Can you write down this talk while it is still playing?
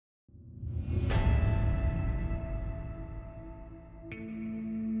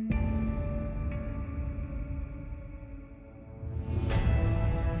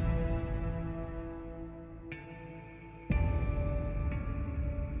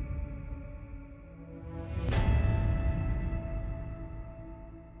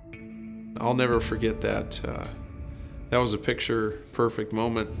I'll never forget that. That was a picture-perfect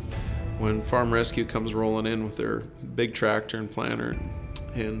moment when Farm Rescue comes rolling in with their big tractor and planter,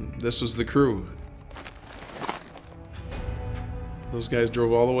 and this was the crew. Those guys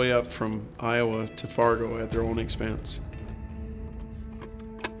drove all the way up from Iowa to Fargo at their own expense.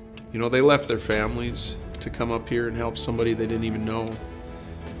 You know, they left their families to come up here and help somebody they didn't even know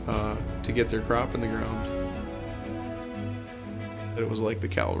to get their crop in the ground. It was like the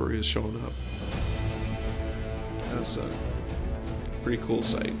cavalry was showing up. That was a pretty cool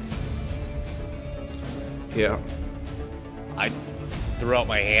sight. Yeah. I threw out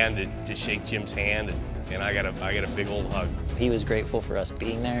my hand to shake Jim's hand, and I got a big old hug. He was grateful for us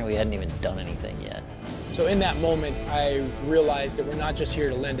being there. We hadn't even done anything yet. So in that moment, I realized that we're not just here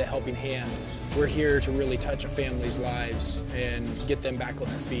to lend a helping hand. We're here to really touch a family's lives and get them back on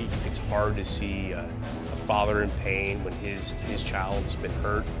their feet. It's hard to see a father in pain when his child's been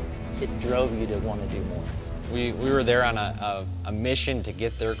hurt. It drove you to want to do more. We were there on a mission to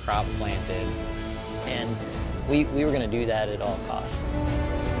get their crop planted. And we were going to do that at all costs.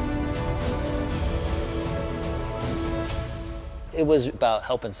 It was about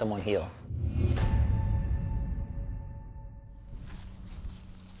helping someone heal.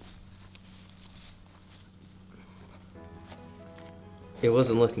 It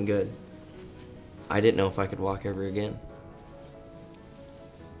wasn't looking good. I didn't know if I could walk ever again.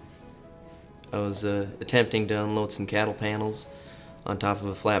 I was attempting to unload some cattle panels on top of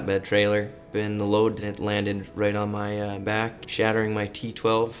a flatbed trailer, and the load had landed right on my back, shattering my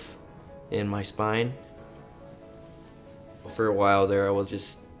T12 in my spine. For a while there, I was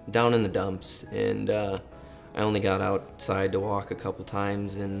just down in the dumps, and I only got outside to walk a couple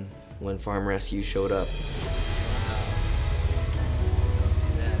times, and when Farm Rescue showed up,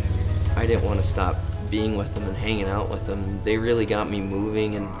 I didn't want to stop being with them and hanging out with them. They really got me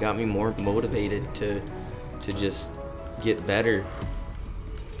moving and got me more motivated to just get better.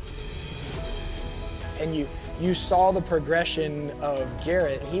 And you saw the progression of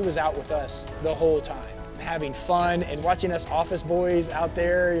Garrett. He was out with us the whole time, having fun and watching us office boys out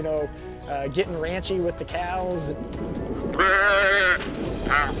there, you know, getting ranchy with the cows.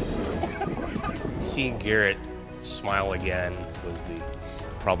 Seeing Garrett smile again was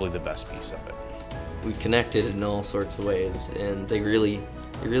probably the best piece of it. We connected in all sorts of ways, and they really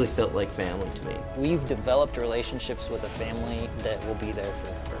felt like family to me. We've developed relationships with a family that will be there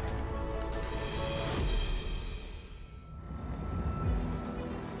forever.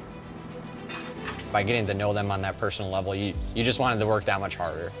 By getting to know them on that personal level, you just wanted to work that much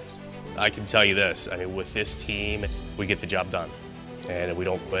harder. I can tell you this, I mean, with this team, we get the job done, and we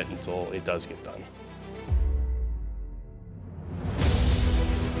don't quit until it does get done.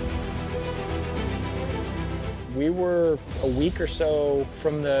 We were a week or so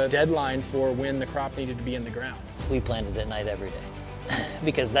from the deadline for when the crop needed to be in the ground. We planted at night every day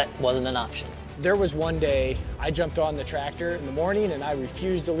because that wasn't an option. There was one day I jumped on the tractor in the morning and I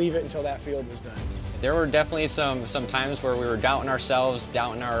refused to leave it until that field was done. There were definitely some times where we were doubting ourselves,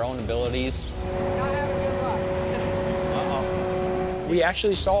 doubting our own abilities. We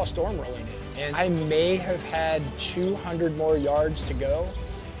actually saw a storm rolling in, and I may have had 200 more yards to go,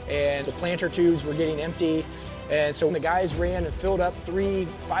 and the planter tubes were getting empty. And so the guys ran and filled up 3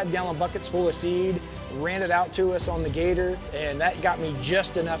 5-gallon buckets full of seed, ran it out to us on the gator, and that got me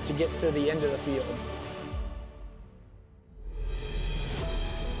just enough to get to the end of the field.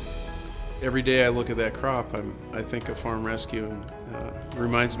 Every day I look at that crop, I think of Farm Rescue, and it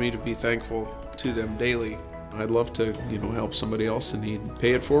reminds me to be thankful to them daily. I'd love to, you know, help somebody else in need,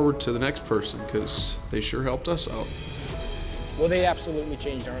 pay it forward to the next person, because they sure helped us out. Well, they absolutely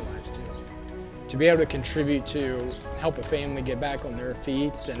changed our lives too. To be able to contribute to help a family get back on their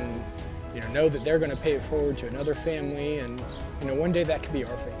feet, and know that they're going to pay it forward to another family, and one day that could be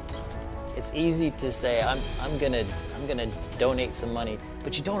our family. It's easy to say I'm gonna donate some money,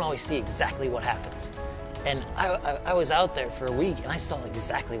 but you don't always see exactly what happens. And I was out there for a week, and I saw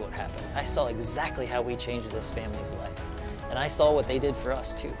exactly what happened. I saw exactly how we changed this family's life, and I saw what they did for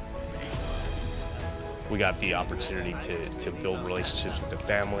us too. We got the opportunity to build relationships with the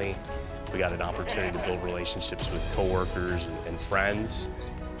family. We got an opportunity to build relationships with coworkers and friends.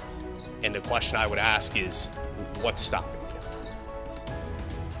 And the question I would ask is, what's stopping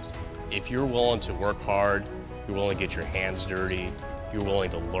you? If you're willing to work hard, you're willing to get your hands dirty, you're willing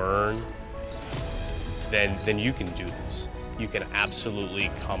to learn, then you can do this. You can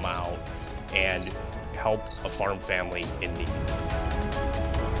absolutely come out and help a farm family in need.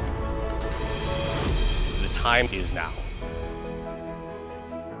 The time is now.